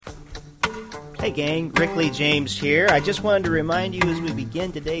Hey gang, Rick Lee James here. I just wanted to remind you as we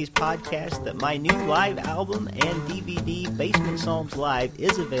begin today's podcast that my new live album and DVD, Basement Psalms Live,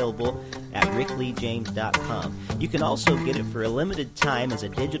 is available at rickleejames.com. You can also get it for a limited time as a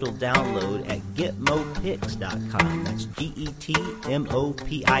digital download at getmopix.com. That's GETMOPIX.com.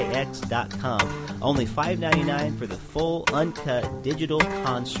 Only $5.99 for the full uncut digital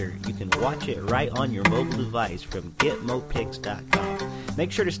concert. You can watch it right on your mobile device from getmopix.com. Make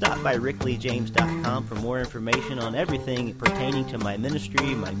sure to stop by rickleejames.com for more information on everything pertaining to my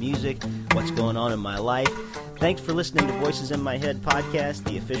ministry, my music, what's going on in my life. Thanks for listening to Voices in My Head podcast,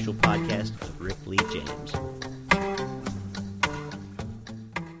 the official podcast of Rick Lee James.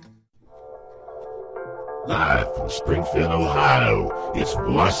 Live from Springfield, Ohio, it's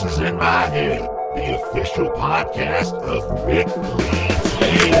Voices in My Head, the official podcast of Rick Lee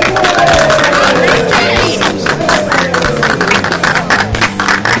James.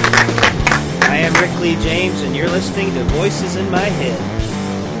 I am Rick Lee James, and you're listening to Voices in My Head.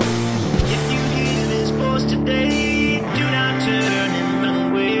 If you hear this voice today, do not turn and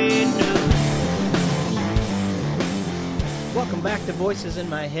run away, no. Welcome back to Voices in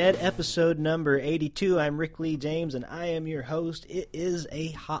My Head, episode number 82. I'm Rick Lee James, and I am your host. It is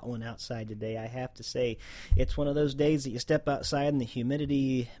a hot one outside today, I have to say. It's one of those days that you step outside and the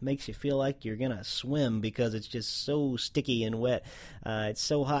humidity makes you feel like you're going to swim because it's just so sticky and wet. It's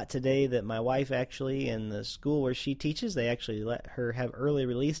so hot today that my wife actually, in the school where she teaches, they actually let her have early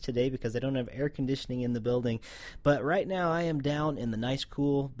release today because they don't have air conditioning in the building. But right now I am down in the nice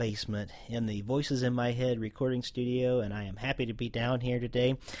cool basement in the Voices in My Head recording studio, and I am happy to be down here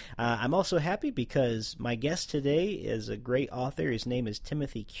today. I'm also happy because my guest today is a great author. His name is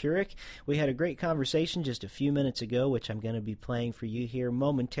Timothy Kurek. We had a great conversation just a few minutes ago, which I'm going to be playing for you here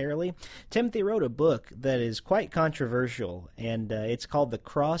momentarily. Timothy wrote a book that is quite controversial, and it's called The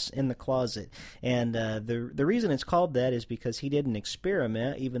Cross in the Closet. And the reason it's called that is because he did an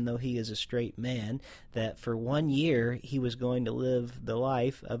experiment, even though he is a straight man, that for 1 year he was going to live the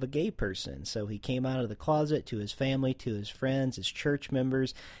life of a gay person. So he came out of the closet to his family, to his friends, his church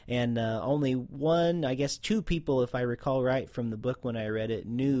members, and only one, I guess 2 people, if I recall right from the book when I read it,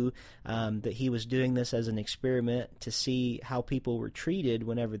 knew that he was doing this as an experiment to see how people were treated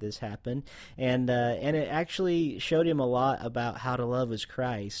whenever this happened. And it actually showed him a lot about how to love as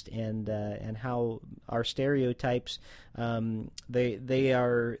Christ, and how our stereotypes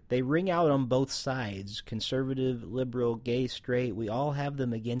they ring out on both sides: conservative, liberal, gay, straight. We all have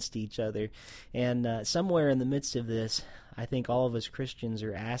them against each other, and somewhere in the midst of this, I think all of us Christians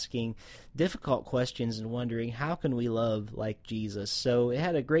are asking difficult questions and wondering, how can we love like Jesus? So I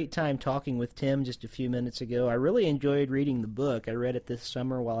had a great time talking with Tim just a few minutes ago. I really enjoyed reading the book. I read it this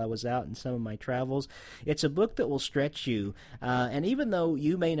summer while I was out in some of my travels. It's a book that will stretch you, and even though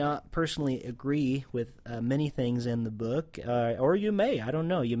you may not personally agree with many things in the book, or you may, I don't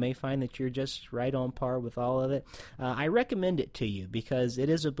know, you may find that you're just right on par with all of it, I recommend it to you because it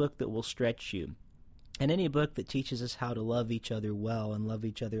is a book that will stretch you. And any book that teaches us how to love each other well and love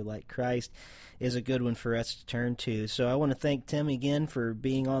each other like Christ is a good one for us to turn to. So I want to thank Tim again for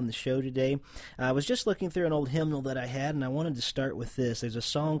being on the show today. I was just looking through an old hymnal that I had, and I wanted to start with this. There's a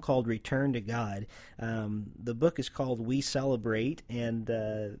song called Return to God. The book is called We Celebrate, and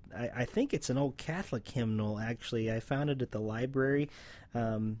I think it's an old Catholic hymnal, actually. I found it at the library.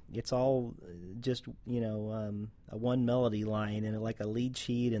 It's all just, a one melody line and like a lead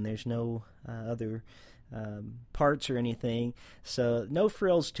sheet, and there's no other parts or anything, so no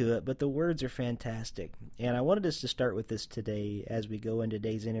frills to it, but the words are fantastic. And I wanted us to start with this today as we go into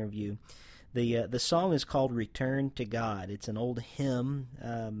today's interview. The song is called Return to God. It's an old hymn,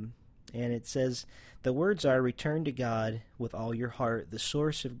 and it says, the words are, return to God with all your heart, the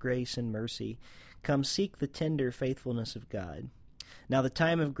source of grace and mercy. Come seek the tender faithfulness of God. Now the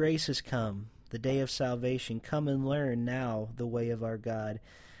time of grace has come, the day of salvation. Come and learn now the way of our God.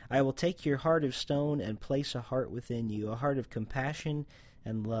 I will take your heart of stone and place a heart within you, a heart of compassion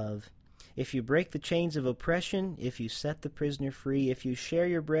and love. If you break the chains of oppression, if you set the prisoner free, if you share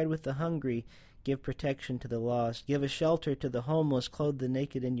your bread with the hungry, give protection to the lost, give a shelter to the homeless, clothe the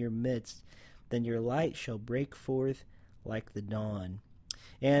naked in your midst, then your light shall break forth like the dawn.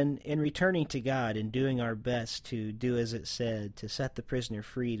 And in returning to God and doing our best to do as it said, to set the prisoner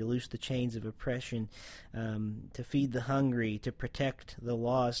free, to loose the chains of oppression, to feed the hungry, to protect the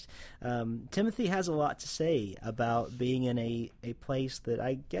lost, Timothy has a lot to say about being in a place that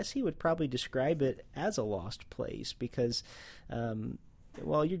I guess he would probably describe it as a lost place, because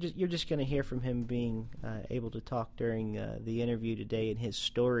well, you're just going to hear from him being able to talk during the interview today and his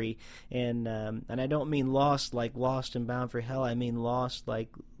story, and I don't mean lost like lost and bound for hell. I mean lost like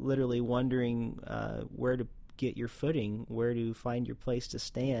literally wondering where to get your footing, where to find your place to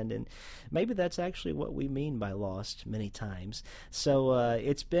stand, and maybe that's actually what we mean by lost many times. So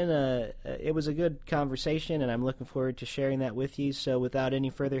it was a good conversation, and I'm looking forward to sharing that with you. So without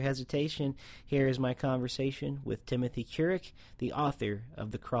any further hesitation, here is my conversation with Timothy Kurek, the author of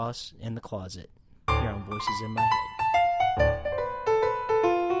The Cross in the Closet, here on Voices in My Head.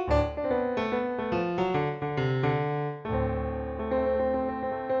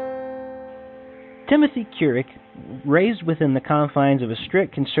 Timothy Kurek, raised within the confines of a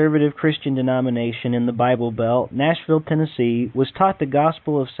strict conservative Christian denomination in the Bible Belt, Nashville, Tennessee, was taught the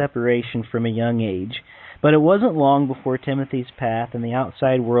gospel of separation from a young age. But it wasn't long before Timothy's path and the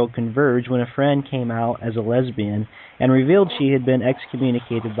outside world converged when a friend came out as a lesbian and revealed she had been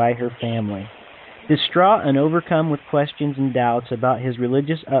excommunicated by her family. Distraught and overcome with questions and doubts about his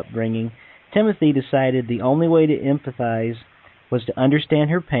religious upbringing, Timothy decided the only way to empathize was to understand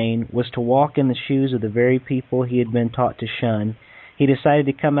her pain, was to walk in the shoes of the very people he had been taught to shun. He decided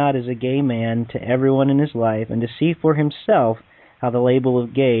to come out as a gay man to everyone in his life and to see for himself how the label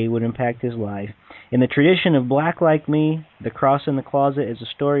of gay would impact his life. In the tradition of Black Like Me, The Cross in the Closet is a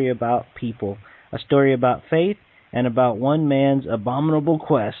story about people, a story about faith, and about one man's abominable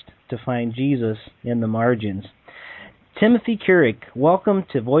quest to find Jesus in the margins. Timothy Kurek, welcome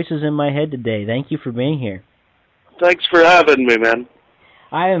to Voices in My Head today. Thank you for being here. Thanks for having me, man.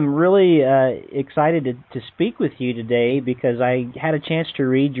 I am really excited to speak with you today because I had a chance to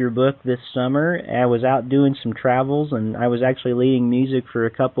read your book this summer. I was out doing some travels, and I was actually leading music for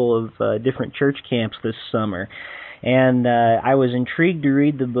a couple of different church camps this summer. And I was intrigued to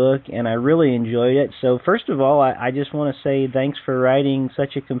read the book, and I really enjoyed it. So first of all, I just want to say thanks for writing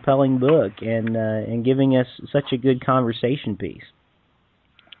such a compelling book and giving us such a good conversation piece.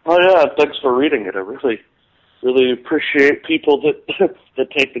 Oh, yeah, thanks for reading it. I really appreciate people that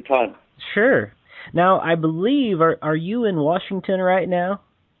take the time. Sure. Now, I believe, are you in Washington right now?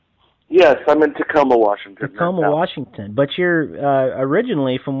 Yes, I'm in Tacoma, Washington. Tacoma, Washington. But you're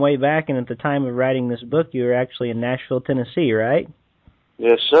originally from way back, and at the time of writing this book, you were actually in Nashville, Tennessee, right?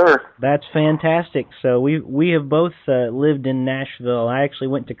 Yes, sir. That's fantastic. So we have both lived in Nashville. I actually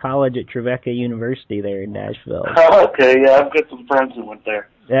went to college at Trevecca University there in Nashville. Okay, yeah, I've got some friends who went there.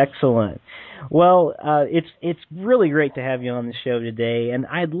 Excellent. Well, it's really great to have you on the show today, and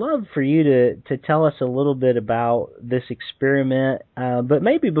I'd love for you to tell us a little bit about this experiment. But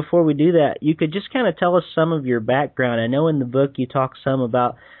maybe before we do that, you could just kind of tell us some of your background. I know in the book you talk some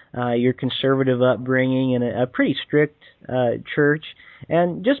about your conservative upbringing in a pretty strict church,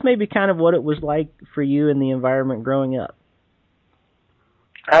 and just maybe kind of what it was like for you in the environment growing up.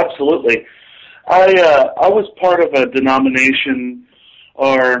 Absolutely. I was part of a denomination,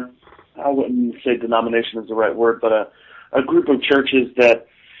 or I wouldn't say denomination is the right word, but a group of churches that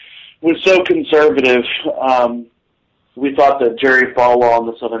was so conservative, we thought that Jerry Falwell and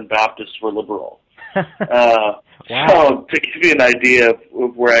the Southern Baptists were liberal. Wow. So to give you an idea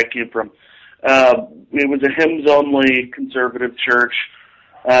of where I came from, it was a hymns-only conservative church,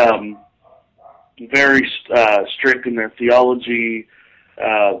 very strict in their theology,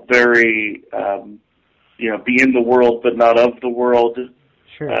 very, be in the world but not of the world.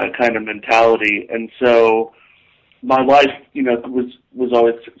 Sure. Kind of mentality. And so my life, was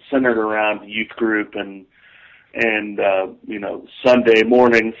always centered around youth group and Sunday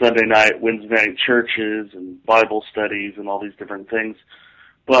morning, Sunday night, Wednesday night churches and Bible studies and all these different things.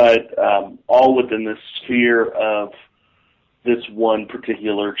 But all within the sphere of this one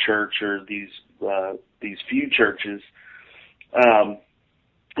particular church or these few churches. And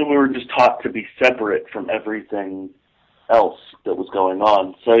we were just taught to be separate from everything else that was going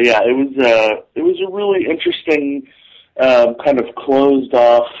on. So yeah, it was a really interesting kind of closed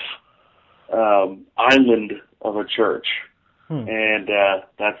off island of a church, and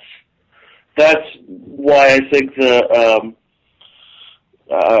that's why I think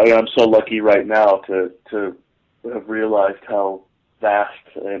I'm so lucky right now to have realized how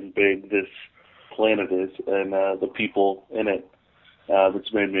vast and big this planet is, and the people in it.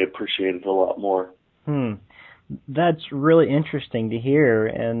 That's made me appreciate it a lot more. That's really interesting to hear,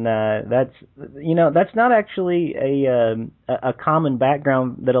 and that's not actually a common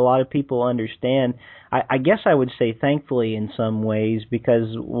background that a lot of people understand. I guess I would say thankfully in some ways,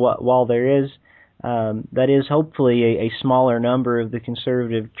 because while there is that is hopefully a smaller number of the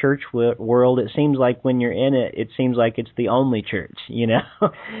conservative church world. It seems like when you're in it, it seems like it's the only church,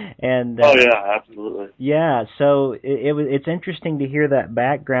 And oh yeah, absolutely. Yeah, so it's interesting to hear that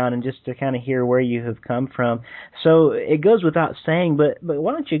background and just to kind of hear where you have come from. So it goes without saying, but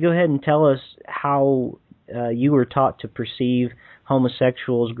why don't you go ahead and tell us how you were taught to perceive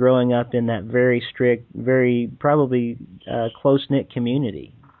homosexuals growing up in that very strict, very probably close-knit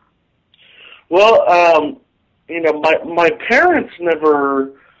community? Well, my parents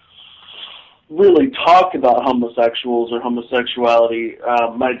never really talked about homosexuals or homosexuality.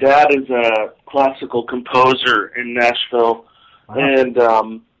 My dad is a classical composer in Nashville, wow.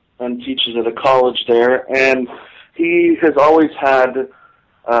 and teaches at a college there, and he has always had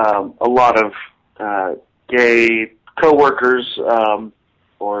a lot of gay coworkers,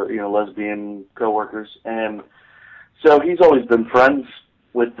 or lesbian coworkers, and so he's always been friends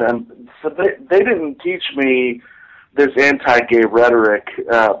with them. So they didn't teach me this anti-gay rhetoric,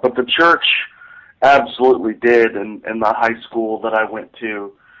 but the church absolutely did. In the high school that I went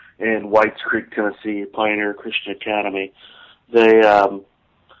to in Whites Creek, Tennessee, Pioneer Christian Academy, they,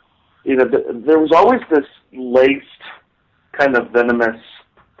 there was always this laced kind of venomous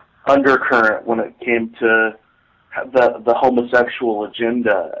undercurrent when it came to the homosexual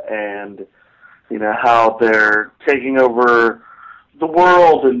agenda, and how they're taking over the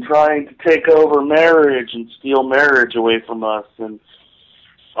world and trying to take over marriage and steal marriage away from us, and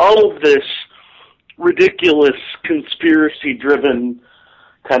all of this ridiculous conspiracy-driven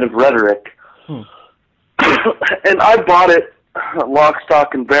kind of rhetoric. And I bought it lock,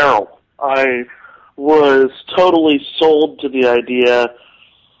 stock, and barrel. I was totally sold to the idea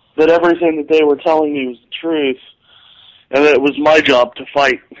that everything that they were telling me was the truth, and that it was my job to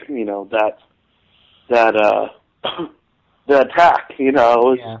fight, the attack.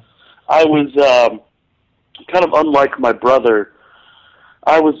 I was kind of unlike my brother.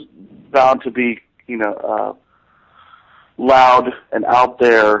 I was bound to be, loud and out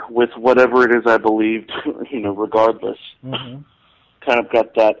there with whatever it is I believed, regardless. Mm-hmm. Kind of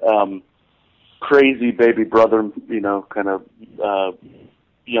got that crazy baby brother, kind of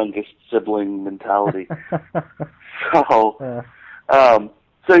youngest sibling mentality.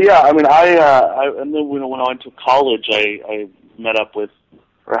 So yeah, I mean, and then when I went to college, I met up with,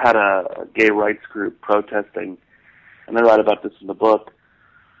 or had a gay rights group protesting, and I write about this in the book.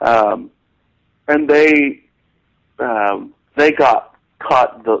 And they got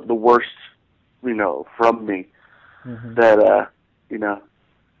caught the worst, from me, mm-hmm. that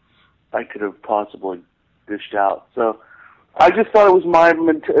I could have possibly dished out. So I just thought it was my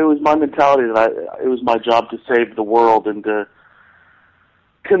mentality that it was my job to save the world and to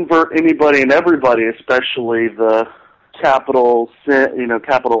convert anybody and everybody, especially the capital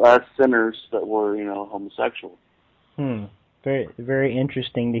S sinners that were homosexual. Very, very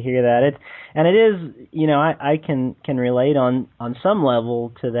interesting to hear that. It is, I can relate on some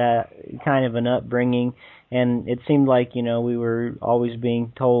level to that kind of an upbringing, and it seemed like, we were always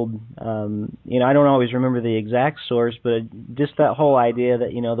being told, I don't always remember the exact source, but just that whole idea that,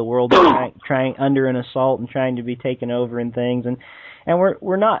 the world is trying under an assault and trying to be taken over and things, and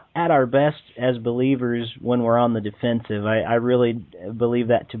we're not at our best as believers when we're on the defensive. I really believe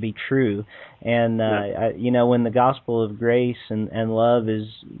that to be true. And, when the gospel of grace and love is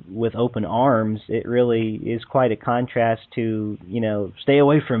with open arms, it really is quite a contrast to, stay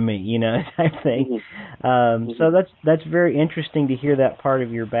away from me, type thing. So that's very interesting to hear that part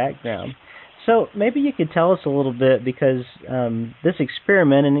of your background. So maybe you could tell us a little bit, because this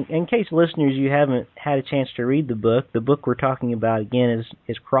experiment, and in case listeners you haven't had a chance to read the book we're talking about again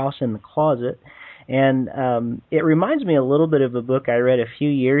is Cross in the Closet, and it reminds me a little bit of a book I read a few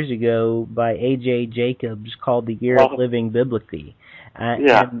years ago by A.J. Jacobs called The Year of Living Biblically.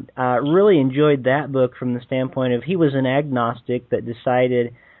 And really enjoyed that book from the standpoint of he was an agnostic that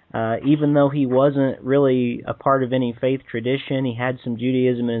decided, even though he wasn't really a part of any faith tradition, he had some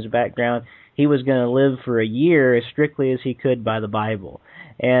Judaism in his background, he was going to live for a year as strictly as he could by the Bible.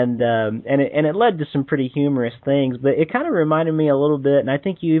 And it led to some pretty humorous things, but it kind of reminded me a little bit, and I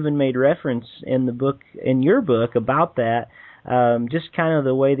think you even made reference in your book about that, just kind of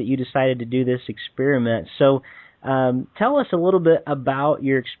the way that you decided to do this experiment. So tell us a little bit about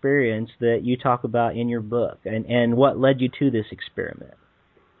your experience that you talk about in your book, and what led you to this experiment.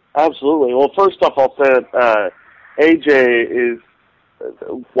 Absolutely. Well, first off, I'll say that AJ is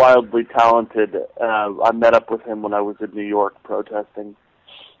wildly talented. I met up with him when I was in New York protesting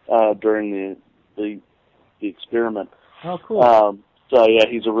during the experiment. Oh, cool. So yeah,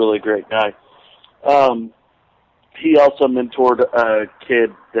 he's a really great guy. he also mentored a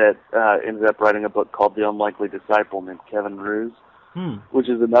kid that ended up writing a book called The Unlikely Disciple named Kevin Roos, which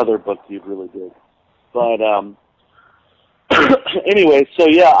is another book you'd really dig. But anyway, so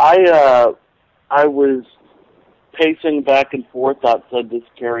yeah, I was pacing back and forth outside this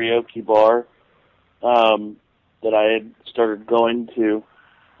karaoke bar that I had started going to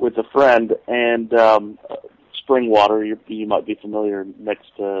with a friend, and Springwater, you might be familiar, next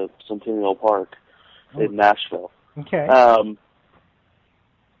to Centennial Park in Nashville. Okay.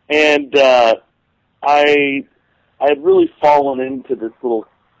 And I had really fallen into this little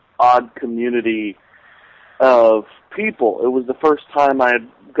odd community of people. It was the first time I had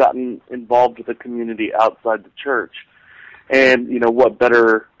gotten involved with a community outside the church. And, you know, what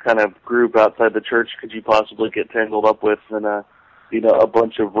better kind of group outside the church could you possibly get tangled up with than a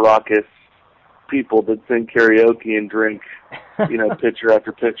bunch of raucous people that sing karaoke and drink, pitcher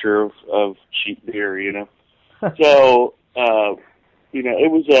after pitcher of cheap beer, So, it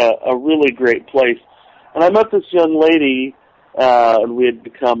was a really great place. And I met this young lady, and we had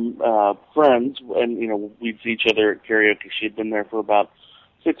become friends, and, we'd see each other at karaoke. She had been there for about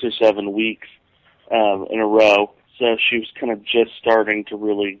 6 or 7 weeks in a row. So she was kind of just starting to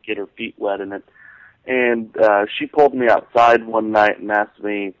really get her feet wet in it. And she pulled me outside one night and asked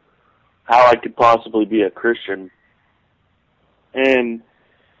me how I could possibly be a Christian. And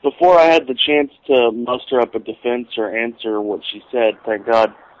before I had the chance to muster up a defense or answer what she said, thank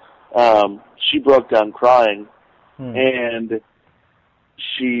God, she broke down crying. And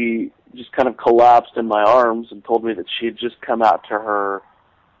she just kind of collapsed in my arms and told me that she had just come out to her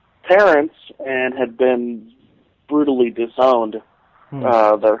parents and had been brutally disowned.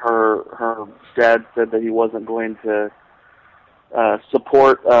 That her dad said that he wasn't going to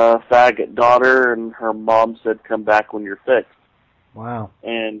support a faggot daughter, and her mom said, "Come back when you're fixed." Wow.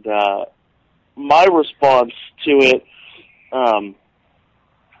 And my response to it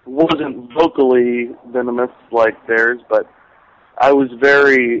wasn't vocally venomous like theirs, but I was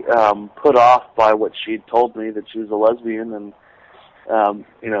very put off by what she'd told me, that she was a lesbian, and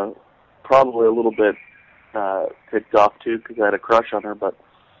probably a little bit ticked off too because I had a crush on her. But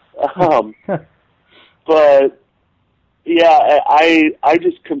yeah, I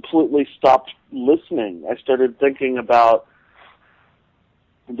just completely stopped listening. I started thinking about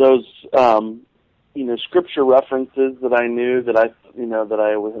those scripture references that I knew, that I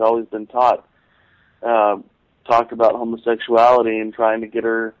had always been taught, talked about homosexuality and trying to get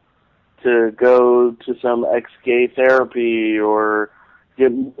her to go to some ex-gay therapy or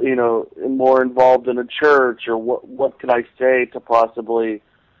get more involved in a church, or what could I say to possibly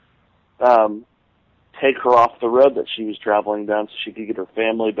take her off the road that she was traveling down so she could get her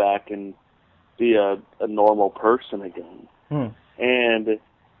family back and be a normal person again. And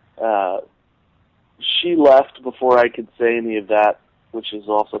she left before I could say any of that, which is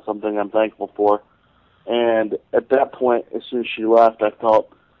also something I'm thankful for. And at that point, as soon as she left, I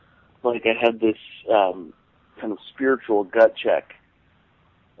felt like I had this kind of spiritual gut check,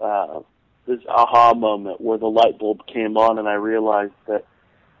 this aha moment where the light bulb came on, and I realized that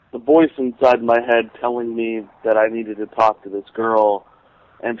the voice inside my head telling me that I needed to talk to this girl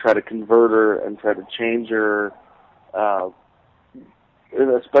and try to convert her and try to change her,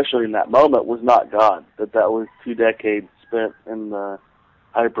 especially in that moment, was not God. That was 2 decades spent in the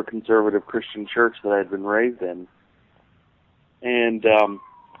hyper-conservative Christian church that I had been raised in. And that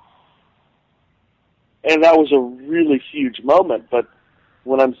was a really huge moment. But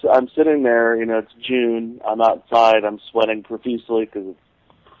when I'm sitting there, it's June, I'm outside, I'm sweating profusely because it's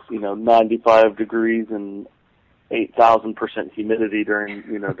 95 degrees and 8,000% humidity during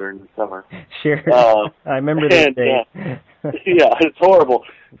the summer. Sure, I remember that day. Yeah, it's horrible.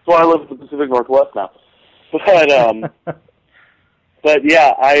 That's why I live in the Pacific Northwest now. But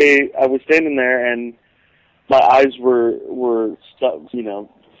yeah, I was standing there and my eyes were stuck,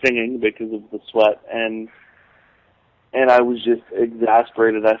 singing because of the sweat, and I was just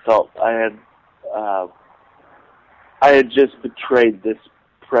exasperated. I felt I had just betrayed this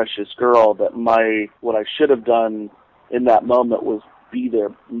precious girl. That what I should have done in that moment was be there,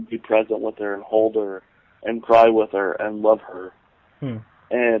 be present with her, and hold her, and cry with her, and love her.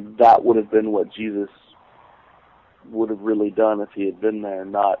 And that would have been what Jesus would have really done if he had been there,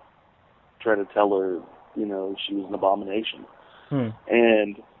 not try to tell her, she was an abomination.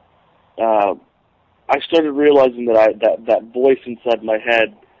 And I started realizing that voice inside my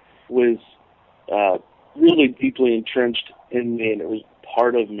head was really deeply entrenched in me, and it was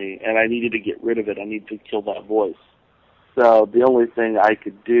part of me, and I needed to get rid of it. I needed to kill that voice. So the only thing I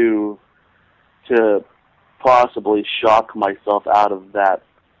could do to possibly shock myself out of that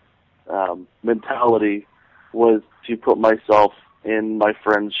mentality was to put myself in my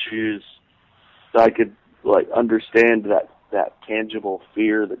friend's shoes so I could understand that tangible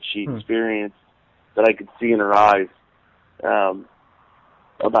fear that she experienced, that I could see in her eyes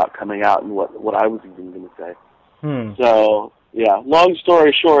about coming out and what I was even going to say. So, yeah, long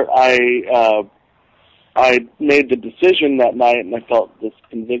story short, I made the decision that night, and I felt this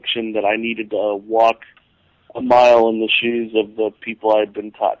conviction that I needed to walk a mile in the shoes of the people I'd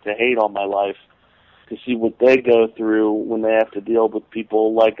been taught to hate all my life, to see what they go through when they have to deal with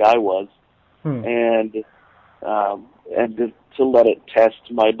people like I was, and to let it test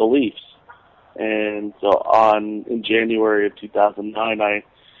my beliefs. And so in January of 2009, I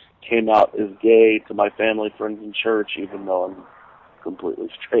came out as gay to my family, friends, and church, even though I'm completely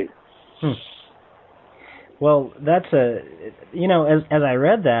straight. Well, that's as I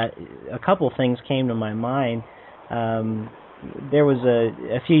read that, a couple things came to my mind. There was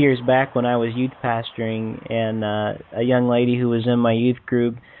a few years back when I was youth pastoring, and a young lady who was in my youth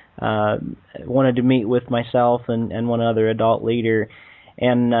group wanted to meet with myself and one other adult leader.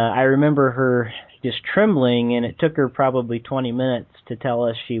 And I remember her just trembling, and it took her probably 20 minutes to tell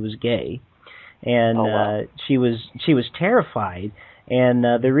us she was gay. And she was terrified. And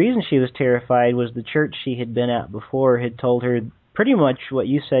the reason she was terrified was the church she had been at before had told her pretty much what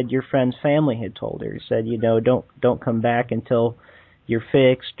you said your friend's family had told her. Said, don't come back until you're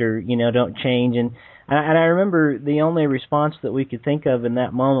fixed, or, don't change. And I remember the only response that we could think of in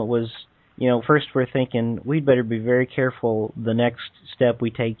that moment was, first we're thinking, we'd better be very careful the next step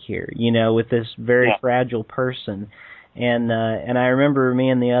we take here, with this very fragile person. And I remember me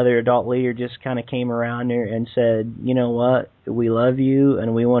and the other adult leader just kind of came around there and said, you know what, we love you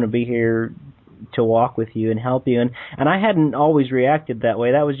and we want to be here to walk with you and help you. And I hadn't always reacted that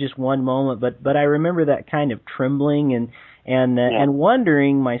way. That was just one moment, but I remember that kind of trembling and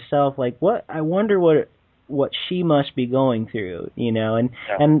wondering myself, I wonder what she must be going through,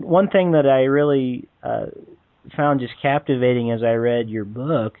 And one thing that I really found just captivating as I read your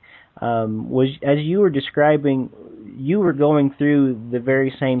book was, as you were describing, you were going through the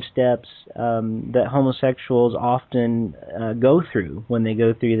very same steps that homosexuals often go through when they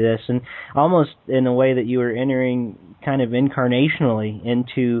go through this, and almost in a way that you were entering kind of incarnationally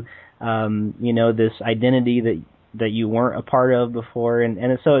into, this identity that you weren't a part of before,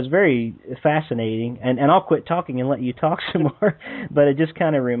 and so it's very fascinating, and I'll quit talking and let you talk some more, but it just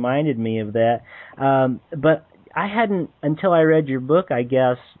kind of reminded me of that. But I hadn't, until I read your book, I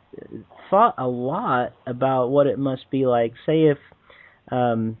guess, thought a lot about what it must be like, say if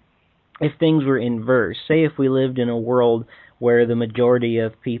things were inverse, say if we lived in a world where the majority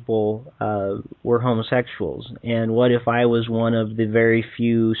of people were homosexuals, and what if I was one of the very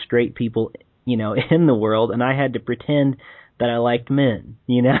few straight people in the world, and I had to pretend that I liked men,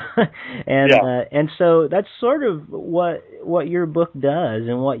 and so that's sort of what your book does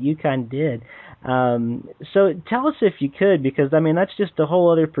and what you kind of did. So tell us, if you could, because that's just a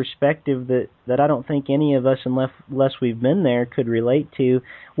whole other perspective that I don't think any of us, unless we've been there, could relate to.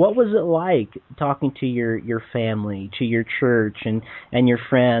 What was it like talking to your family, to your church, and your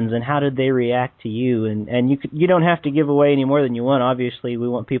friends, and how did they react to you? And you don't have to give away any more than you want. Obviously, we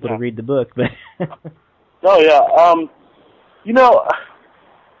want people to read the book, but oh yeah.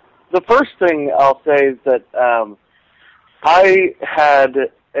 The first thing I'll say is that I had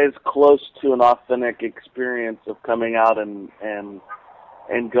as close to an authentic experience of coming out and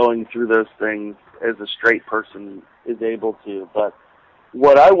going through those things as a straight person is able to. But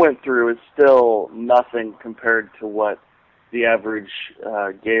what I went through is still nothing compared to what the average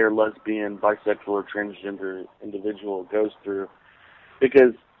gay or lesbian, bisexual, or transgender individual goes through.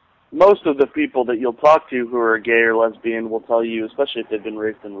 Because most of the people that you'll talk to who are gay or lesbian will tell you, especially if they've been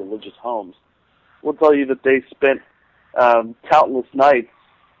raised in religious homes, will tell you that they spent countless nights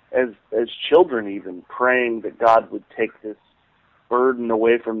as children even praying that God would take this burden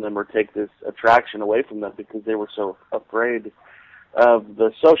away from them or take this attraction away from them, because they were so afraid of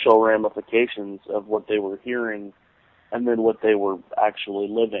the social ramifications of what they were hearing and then what they were actually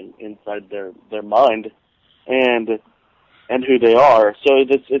living inside their mind and who they are. So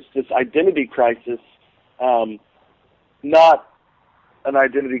it's this identity crisis, not an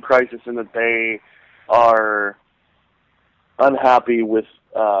identity crisis in that they are unhappy with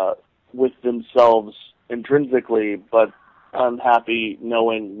themselves intrinsically, but unhappy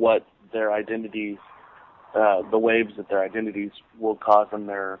knowing what their identities, the waves that their identities will cause in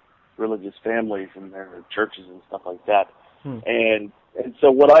their religious families and their churches and stuff like that. And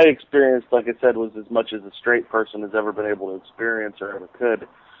so what I experienced, like I said, was as much as a straight person has ever been able to experience or ever could.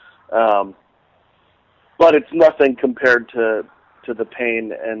 But it's nothing compared to to the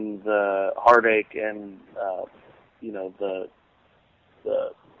pain and the heartache and the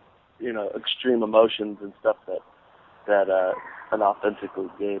extreme emotions and stuff that an authentically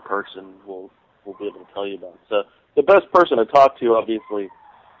gay person will be able to tell you about. So the best person to talk to, obviously,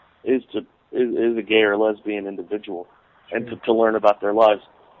 is a gay or lesbian individual, and to learn about their lives.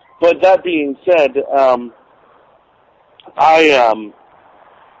 But that being said, I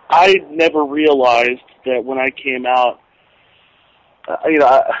never realized that when I came out,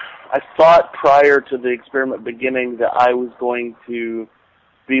 I thought prior to the experiment beginning that I was going to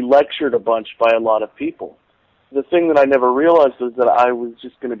be lectured a bunch by a lot of people. The thing that I never realized was that I was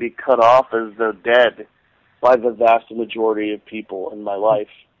just going to be cut off as though dead by the vast majority of people in my life.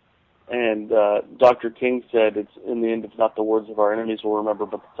 And Dr. King said, "It's in the end, it's not the words of our enemies we'll remember,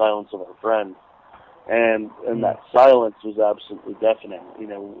 but the silence of our friends." And that silence was absolutely deafening.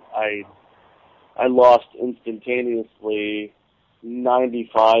 I lost instantaneously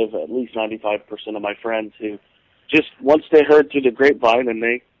at least 95% of my friends who just, once they heard through the grapevine, and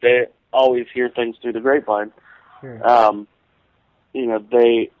they always hear things through the grapevine, Sure.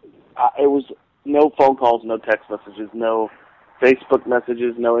 It was no phone calls, no text messages, no Facebook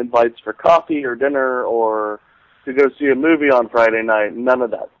messages, no invites for coffee or dinner or to go see a movie on Friday night, none of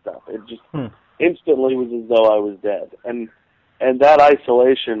that stuff. It just instantly was as though I was dead. And that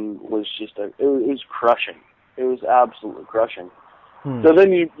isolation was just, it was crushing. It was absolutely crushing. So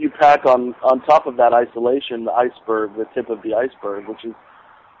then you pack on top of that isolation, the iceberg, the tip of the iceberg, which is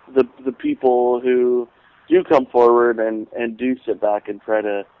the people who do come forward and do sit back and try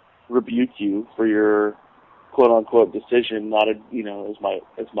to rebuke you for your quote unquote decision, not as my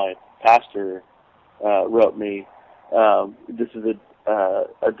pastor wrote me, this is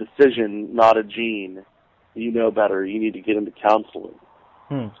a decision, not a gene. You know better. You need to get into counseling.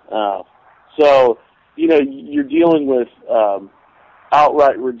 So you're dealing with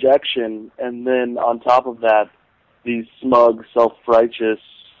outright rejection, and then on top of that, these smug, self-righteous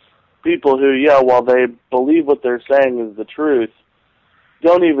people who, while they believe what they're saying is the truth,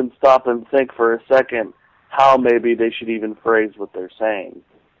 don't even stop and think for a second how maybe they should even phrase what they're saying.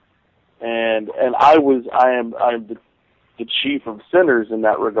 And I'm the chief of sinners in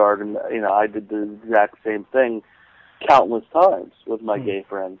that regard, and I did the exact same thing countless times with my gay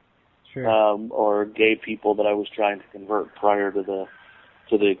friends, sure. Or gay people that I was trying to convert prior to the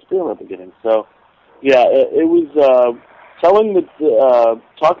experiment beginning. So, it was talking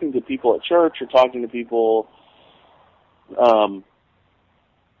to people at church or talking to people,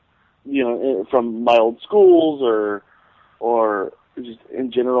 from my old schools or just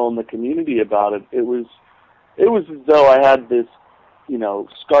in general in the community about it. It was as though I had this,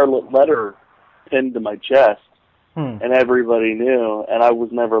 scarlet letter pinned to my chest, and everybody knew, and I was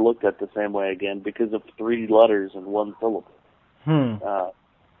never looked at the same way again because of 3 letters and 1 syllable.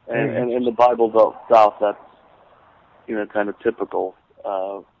 And in the Bible Belt South, that's kind of typical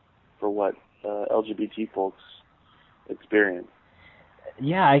for what LGBT folks experience.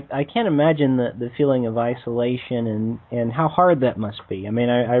 Yeah, I can't imagine the feeling of isolation and how hard that must be. I mean,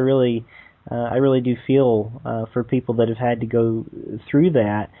 I really do feel for people that have had to go through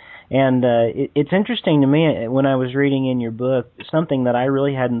that. And it's interesting to me, when I was reading in your book, something that I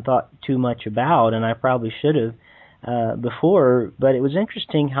really hadn't thought too much about, and I probably should have before, but it was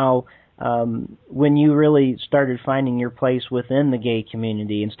interesting how when you really started finding your place within the gay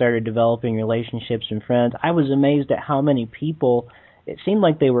community and started developing relationships and friends, I was amazed at how many people, it seemed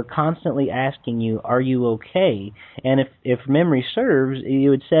like they were constantly asking you, "Are you okay?" And if memory serves,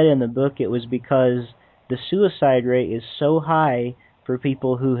 you had said in the book it was because the suicide rate is so high for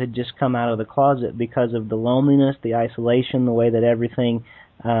people who had just come out of the closet because of the loneliness, the isolation, the way that everything,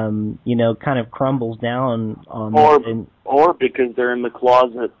 kind of crumbles down on or because they're in the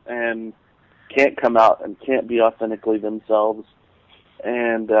closet and can't come out and can't be authentically themselves,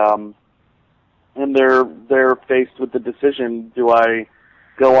 and they're faced with the decision: do I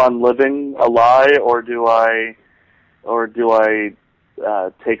go on living a lie, or do I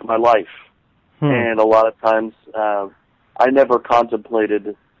take my life? And a lot of times, I never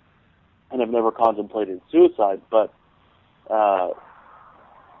contemplated, and I've never contemplated suicide, but I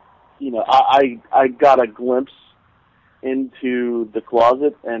got a glimpse into the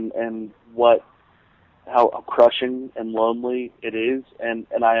closet and how crushing and lonely it is, and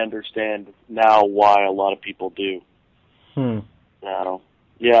I understand now why a lot of people do.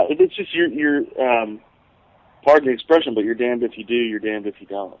 It's just you're pardon the expression, but you're damned if you do, you're damned if you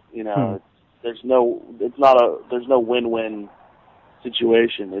don't. There's no win-win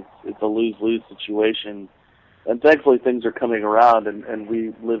situation. It's a lose-lose situation. And thankfully things are coming around, and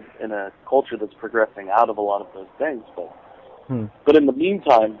we live in a culture that's progressing out of a lot of those things. But But in the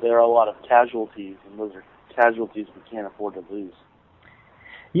meantime, there are a lot of casualties, and those are casualties we can't afford to lose.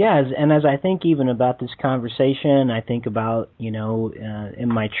 Yeah, and as I think even about this conversation, I think about, in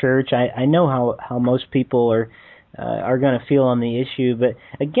my church, I know how most people are going to feel on the issue, but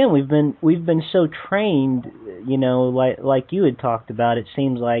again, we've been so trained, like you had talked about. It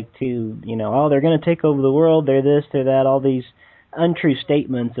seems like they're going to take over the world, they're this, they're that, all these untrue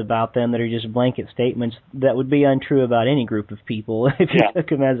statements about them that are just blanket statements that would be untrue about any group of people if you took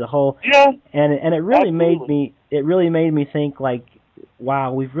them as a whole. Yeah, and it really made me think, like,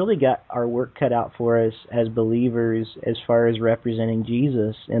 wow, we've really got our work cut out for us as believers as far as representing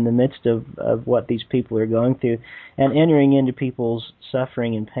Jesus in the midst of what these people are going through and entering into people's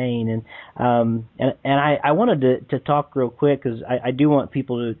suffering and pain. And I wanted to talk real quick because I do want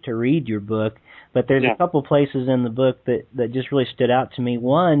people to read your book, but there's a couple places in the book that just really stood out to me.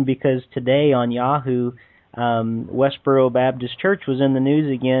 One, because today on Yahoo, Westboro Baptist Church was in the news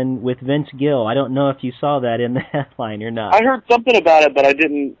again with Vince Gill. I don't know if you saw that in the headline or not. I heard something about it, but I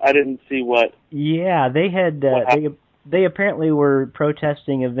didn't see what. Yeah, they had they apparently were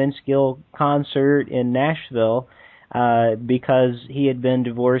protesting a Vince Gill concert in Nashville because he had been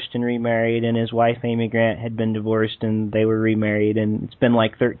divorced and remarried, and his wife Amy Grant had been divorced and they were remarried, and it's been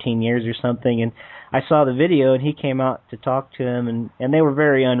like 13 years or something. And I saw the video, and he came out to talk to him, and they were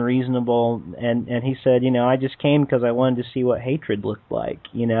very unreasonable, and he said, I just came because I wanted to see what hatred looked like.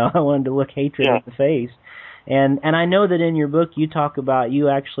 I wanted to look hatred in the face. And I know that in your book you talk about you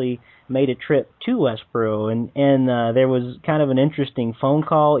actually made a trip to Westboro, and there was kind of an interesting phone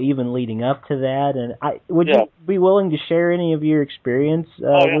call even leading up to that. And would you be willing to share any of your experience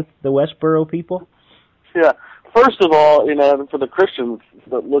with the Westboro people? Yeah. First of all, for the Christians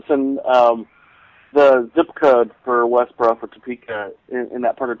that listen, the zip code for Westboro, for Topeka, in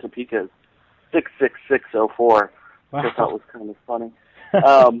that part of Topeka, is 66604. Wow. I thought was kind of funny.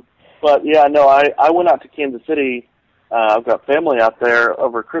 But yeah, no, I went out to Kansas City. I've got family out there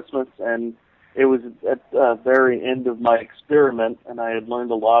over Christmas, and it was at the very end of my experiment, and I had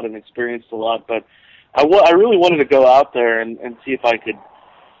learned a lot and experienced a lot. But I really wanted to go out there and see if I could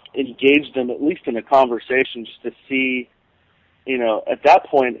engage them, at least in a conversation, just to see, at that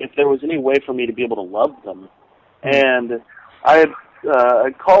point, if there was any way for me to be able to love them. And I had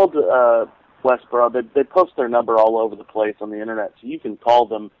called Westboro. They post their number all over the place on the internet, so you can call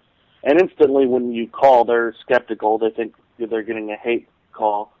them. And instantly when you call, they're skeptical. They think they're getting a hate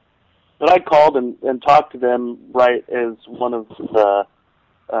call. But I called and talked to them right as one of the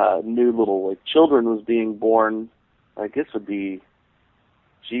new little children was being born. I guess would be,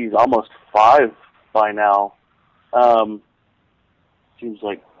 almost 5 by now. Seems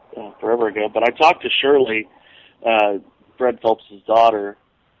like forever ago. But I talked to Shirley, Fred Phelps' daughter,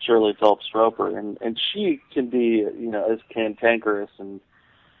 Shirley Phelps Roper, and she can be, as cantankerous and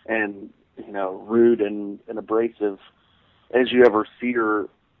rude and abrasive as you ever see her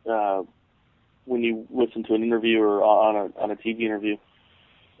when you listen to an interview or on a TV interview.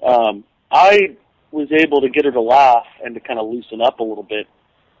 I was able to get her to laugh and to kind of loosen up a little bit,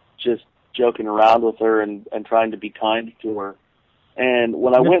 just joking around with her and trying to be kind to her. And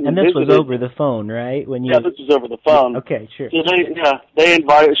when I went and this visited, was over the phone, right? Yeah, this was over the phone. Okay, sure. So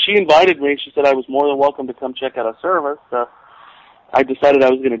she invited me. She said I was more than welcome to come check out a service. So I decided I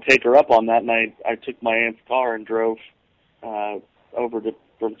was going to take her up on that, and I took my aunt's car and drove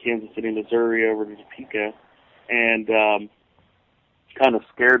from Kansas City, Missouri, over to Topeka, and kind of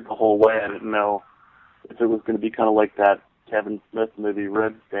scared the whole way. I didn't know if it was going to be kind of like that Kevin Smith movie,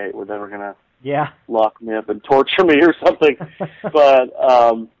 Red State, where they were going to lock me up and torture me or something. But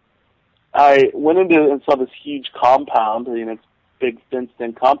I went into and saw this huge compound, it's big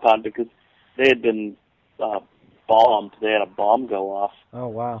fenced-in compound, because they had been bombed. They had a bomb go off. Oh,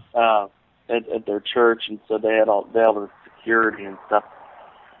 wow. At their church, and so they had all the security and stuff.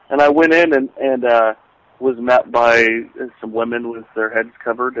 And I went in and was met by some women with their heads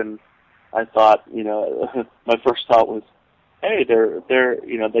covered, and I thought, my first thought was, hey, they're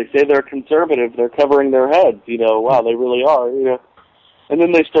they say they're conservative, they're covering their heads, wow, they really are, And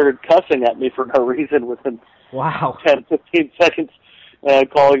then they started cussing at me for no reason within 10, 15 seconds,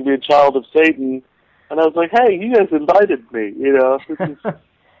 calling me a child of Satan. And I was like, hey, you guys invited me,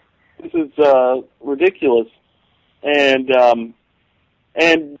 this is ridiculous. And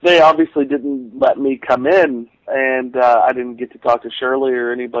they obviously didn't let me come in, and I didn't get to talk to Shirley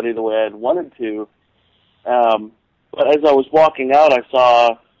or anybody the way I'd wanted to. But as I was walking out, I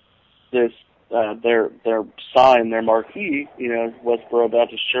saw this their sign, their marquee, Westboro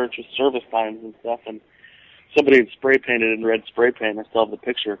Baptist Church with service times and stuff, and somebody had spray painted in red spray paint. I still have the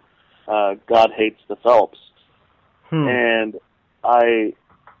picture. God hates the Phelps. And I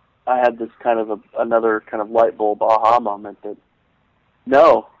had this kind of another kind of light bulb aha moment that,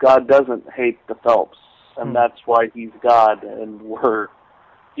 no, God doesn't hate the Phelps, and that's why he's God, and we're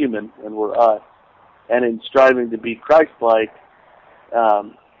human, and we're us. And in striving to be Christ-like,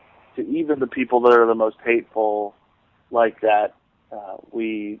 to even the people that are the most hateful like that,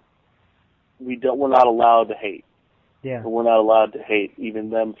 we're not allowed to hate. Yeah. We're not allowed to hate even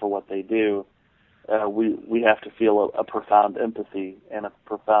them for what they do. We have to feel a profound empathy and a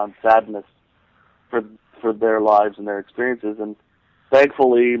profound sadness for their lives and their experiences. And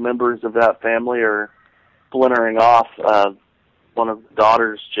thankfully, members of that family are splintering off. One of the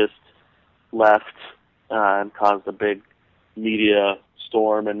daughters just left and caused a big media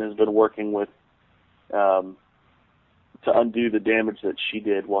storm, and has been working with to undo the damage that she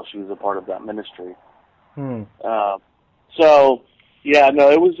did while she was a part of that ministry. So, yeah, no,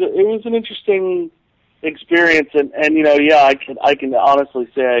 it was an interesting experience, and I can honestly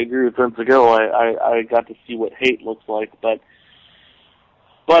say I agree with Vince ago. I got to see what hate looks like, but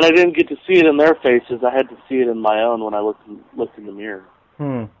I didn't get to see it in their faces. I had to see it in my own when I looked in the mirror.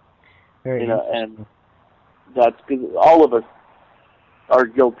 Very and that's because all of us are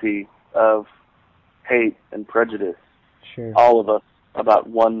guilty of hate and prejudice. Sure. All of us, about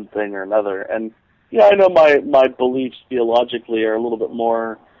one thing or another. And yeah, I know my beliefs theologically are a little bit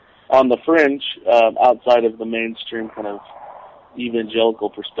more on the fringe, outside of the mainstream kind of evangelical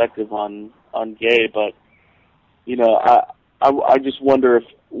perspective on gay, but I just wonder if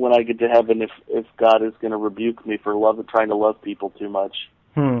when I get to heaven, if God is going to rebuke me for trying to love people too much.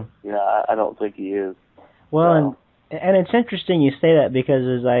 I don't think He is. Well, and it's interesting you say that, because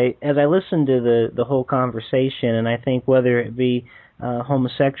as I listen to the whole conversation, and I think whether it be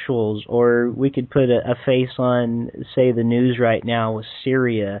homosexuals, or we could put a face on, say, the news right now with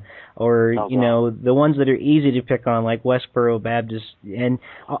Syria, or the ones that are easy to pick on, like Westboro Baptist, and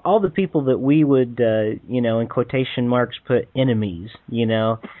all the people that we would in quotation marks put enemies,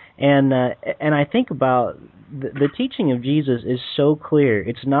 and I think about the teaching of Jesus is so clear.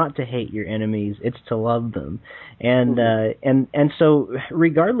 It's not to hate your enemies; it's to love them, and so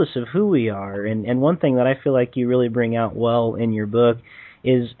regardless of who we are, and one thing that I feel like you really bring out well in your book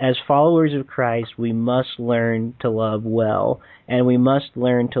is, as followers of Christ, we must learn to love well, and we must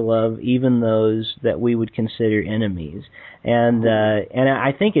learn to love even those that we would consider enemies, and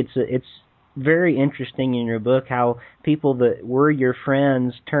I think it's very interesting in your book how people that were your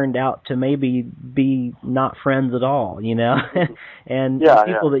friends turned out to maybe be not friends at all, and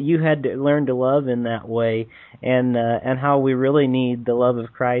people that you had to learn to love in that way, and how we really need the love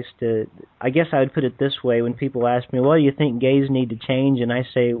of Christ to, I guess I would put it this way, when people ask me, well, do you think gays need to change? And I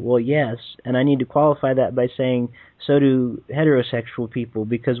say, well, yes, and I need to qualify that by saying, so do heterosexual people,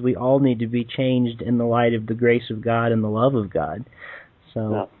 because we all need to be changed in the light of the grace of God and the love of God.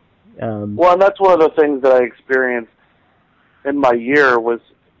 So. Yeah. Well, and that's one of the things that I experienced in my year was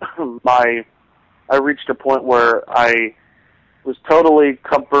I reached a point where I was totally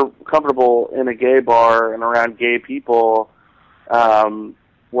comfortable in a gay bar and around gay people,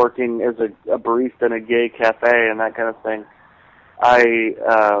 working as a barista in a gay cafe and that kind of thing.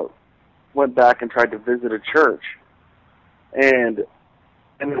 I went back and tried to visit a church, and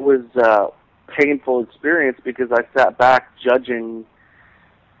it was a painful experience because I sat back judging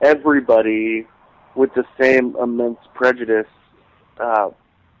everybody with the same immense prejudice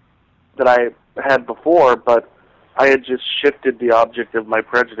that I had before, but I had just shifted the object of my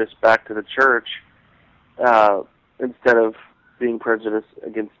prejudice back to the church instead of being prejudiced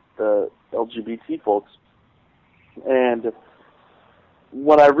against the LGBT folks. And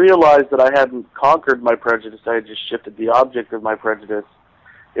when I realized that I hadn't conquered my prejudice, I had just shifted the object of my prejudice,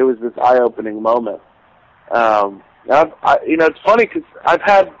 it was this eye-opening moment. It's funny because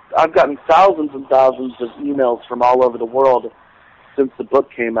I've gotten thousands and thousands of emails from all over the world since the book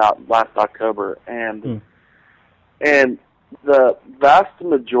came out last October, and the vast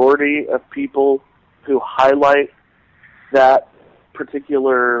majority of people who highlight that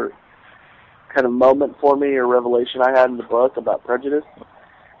particular kind of moment for me or revelation I had in the book about prejudice,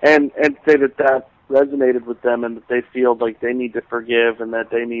 and say that resonated with them and that they feel like they need to forgive and that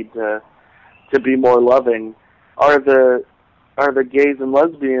they need to be more loving, are the gays and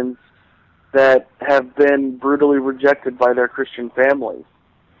lesbians that have been brutally rejected by their Christian families.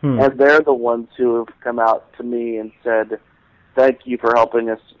 And they're the ones who have come out to me and said, thank you for helping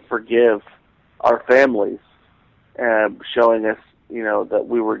us forgive our families, and showing us, that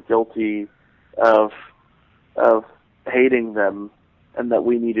we were guilty of hating them and that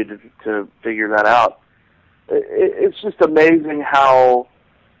we needed to figure that out. It's just amazing how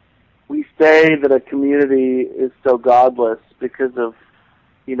we say that a community is so godless because of,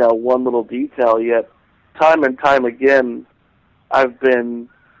 one little detail, yet time and time again, I've been,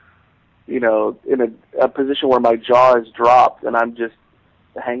 in a position where my jaw is dropped and I'm just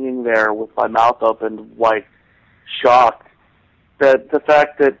hanging there with my mouth open, like, shocked that the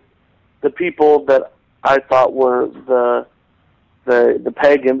fact that the people that I thought were the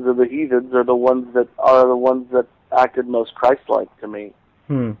pagans or the heathens are the ones that acted most Christ-like to me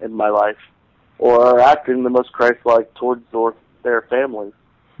in my life, or are acting the most Christ-like towards their families.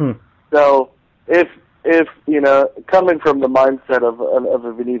 So if coming from the mindset of an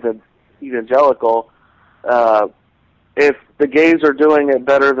evangelical, if the gays are doing it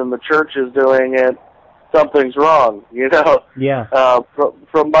better than the church is doing it, something's wrong. Yeah.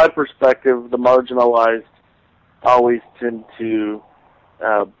 From my perspective, the marginalized always tend to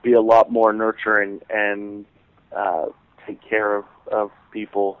be a lot more nurturing and take care of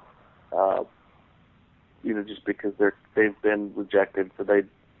people, just because they've been rejected, so they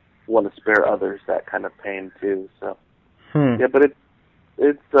want to spare others that kind of pain too. So yeah, but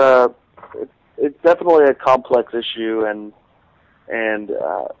it's definitely a complex issue, and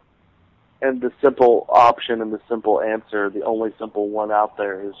the simple option and the simple answer, the only simple one out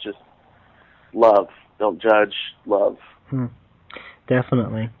there, is just love. Don't judge, love.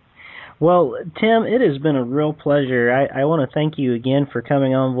 Definitely. Well, Tim, it has been a real pleasure. I want to thank you again for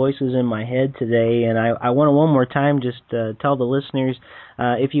coming on Voices in My Head today, and I want to one more time just tell the listeners,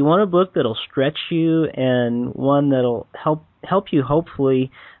 if you want a book that'll stretch you and one that'll help you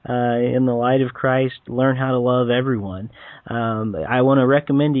hopefully in the light of Christ learn how to love everyone, I want to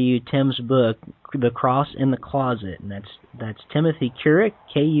recommend to you Tim's book, The Cross in the Closet, and that's Timothy Kurek,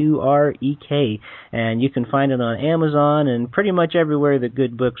 Kurek, and you can find it on Amazon and pretty much everywhere that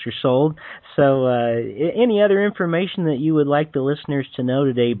good books are sold. So any other information that you would like the listeners to know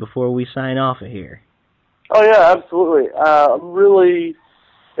today before we sign off of here? Oh yeah, absolutely. I'm really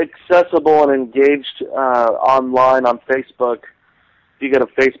accessible and engaged online on Facebook. If you go to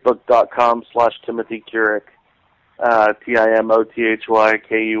facebook.com/Timothy Kurek,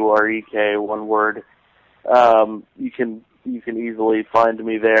 TimothyKurek, one word, you can easily find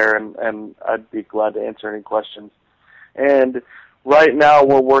me there, and I'd be glad to answer any questions. And right now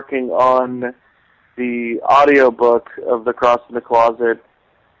we're working on the audiobook of The Cross in the Closet.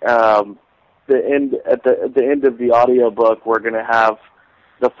 At the end of the audiobook, we're going to have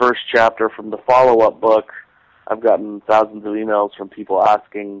the first chapter from the follow-up book. I've gotten thousands of emails from people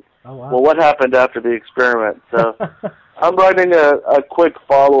asking, oh, wow, well, what happened after the experiment? So I'm writing a quick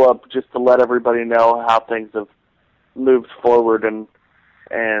follow-up just to let everybody know how things have moved forward and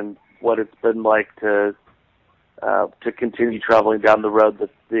what it's been like to continue traveling down the road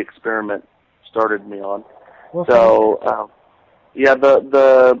that the experiment started me on. Well, so, yeah,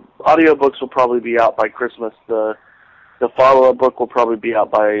 the audiobooks will probably be out by Christmas. The follow-up book will probably be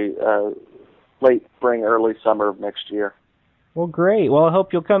out by late spring, early summer of next year. Well, great. Well, I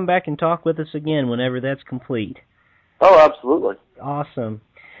hope you'll come back and talk with us again whenever that's complete. Oh, absolutely. Awesome.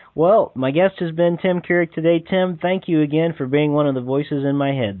 Well, my guest has been Tim Kurek today. Tim, thank you again for being one of the voices in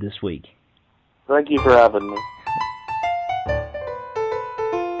my head this week. Thank you for having me.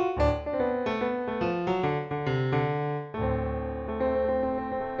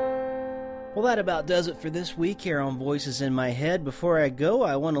 Well, that about does it for this week here on Voices in My Head. Before I go,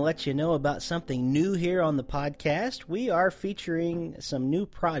 I want to let you know about something new here on the podcast. We are featuring some new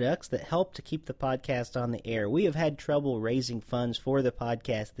products that help to keep the podcast on the air. We have had trouble raising funds for the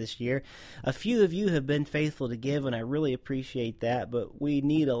podcast this year. A few of you have been faithful to give, and I really appreciate that, but we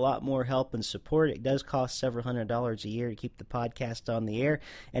need a lot more help and support. It does cost several $100s a year to keep the podcast on the air,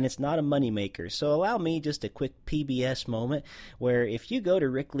 and it's not a moneymaker. So allow me just a quick PBS moment where if you go to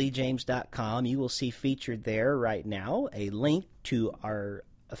rickleejames.com, you will see featured there right now a link to our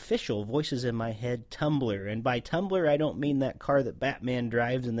official Voices in My Head tumbler. And by tumbler, I don't mean that car that Batman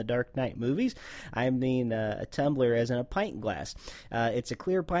drives in the Dark Knight movies. I mean a tumbler as in a pint glass. It's a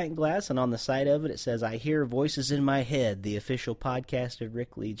clear pint glass, and on the side of it, it says, I Hear Voices in My Head, the official podcast of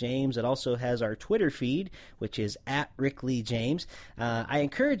Rick Lee James. It also has our Twitter feed, which is at Rick Lee James. I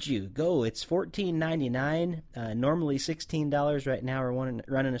encourage you, go. It's $14.99, normally $16 right now. We're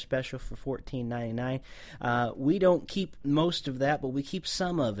running a special for $14.99. We don't keep most of that, but we keep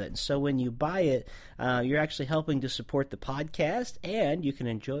some of it. So when you buy it, you're actually helping to support the podcast, and you can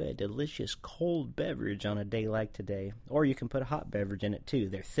enjoy a delicious cold beverage on a day like today. Or you can put a hot beverage in it too.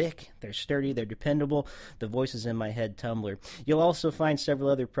 They're thick, they're sturdy, they're dependable. The Voices in My Head tumbler. You'll also find several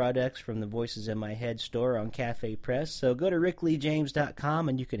other products from the Voices in My Head store on Cafe Press. So go to rickleejames.com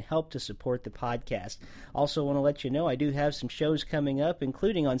and you can help to support the podcast. Also want to let you know I do have some shows coming up,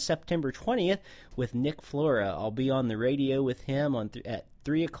 including on September 20th with Nick Flora. I'll be on the radio with him at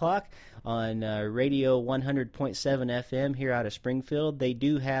 3 o'clock on radio 100.7 FM here out of Springfield. They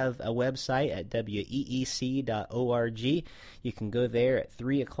do have a website at weec.org. You can go there at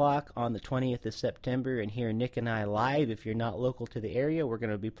 3 o'clock on the 20th of September and hear Nick and I live. If you're not local to the area, we're going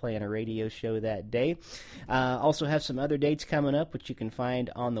to be playing a radio show that day. Also have some other dates coming up, which you can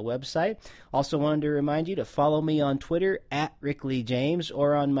find on the website. Also wanted to remind you to follow me on Twitter at RickLeeJames,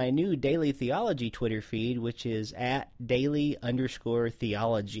 or on my new Daily Theology Twitter feed, which is at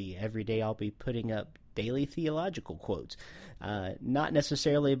daily_theology. Every day I'll be putting up daily theological quotes. Not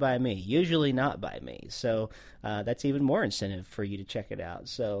necessarily by me, usually not by me. So that's even more incentive for you to check it out.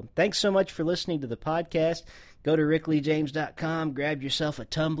 So thanks so much for listening to the podcast. Go to rickleejames.com, grab yourself a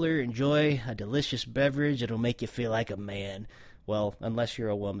tumbler, enjoy a delicious beverage. It'll make you feel like a man. Well, unless you're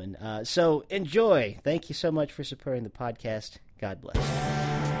a woman. So enjoy. Thank you so much for supporting the podcast. God bless.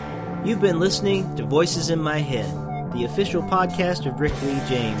 You've been listening to Voices in My Head, the official podcast of Rick Lee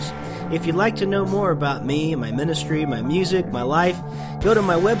James. If you'd like to know more about me, my ministry, my music, my life, go to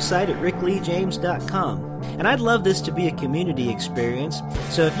my website at rickleejames.com. And I'd love this to be a community experience,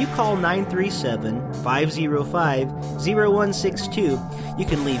 so if you call 937-505-0162, you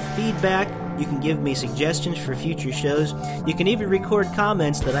can leave feedback, you can give me suggestions for future shows, you can even record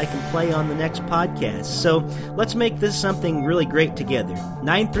comments that I can play on the next podcast. So let's make this something really great together.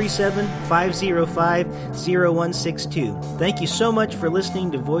 937-505-0162. Thank you so much for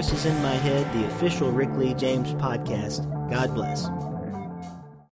listening to Voices in My Head, the official Rick Lee James podcast. God bless.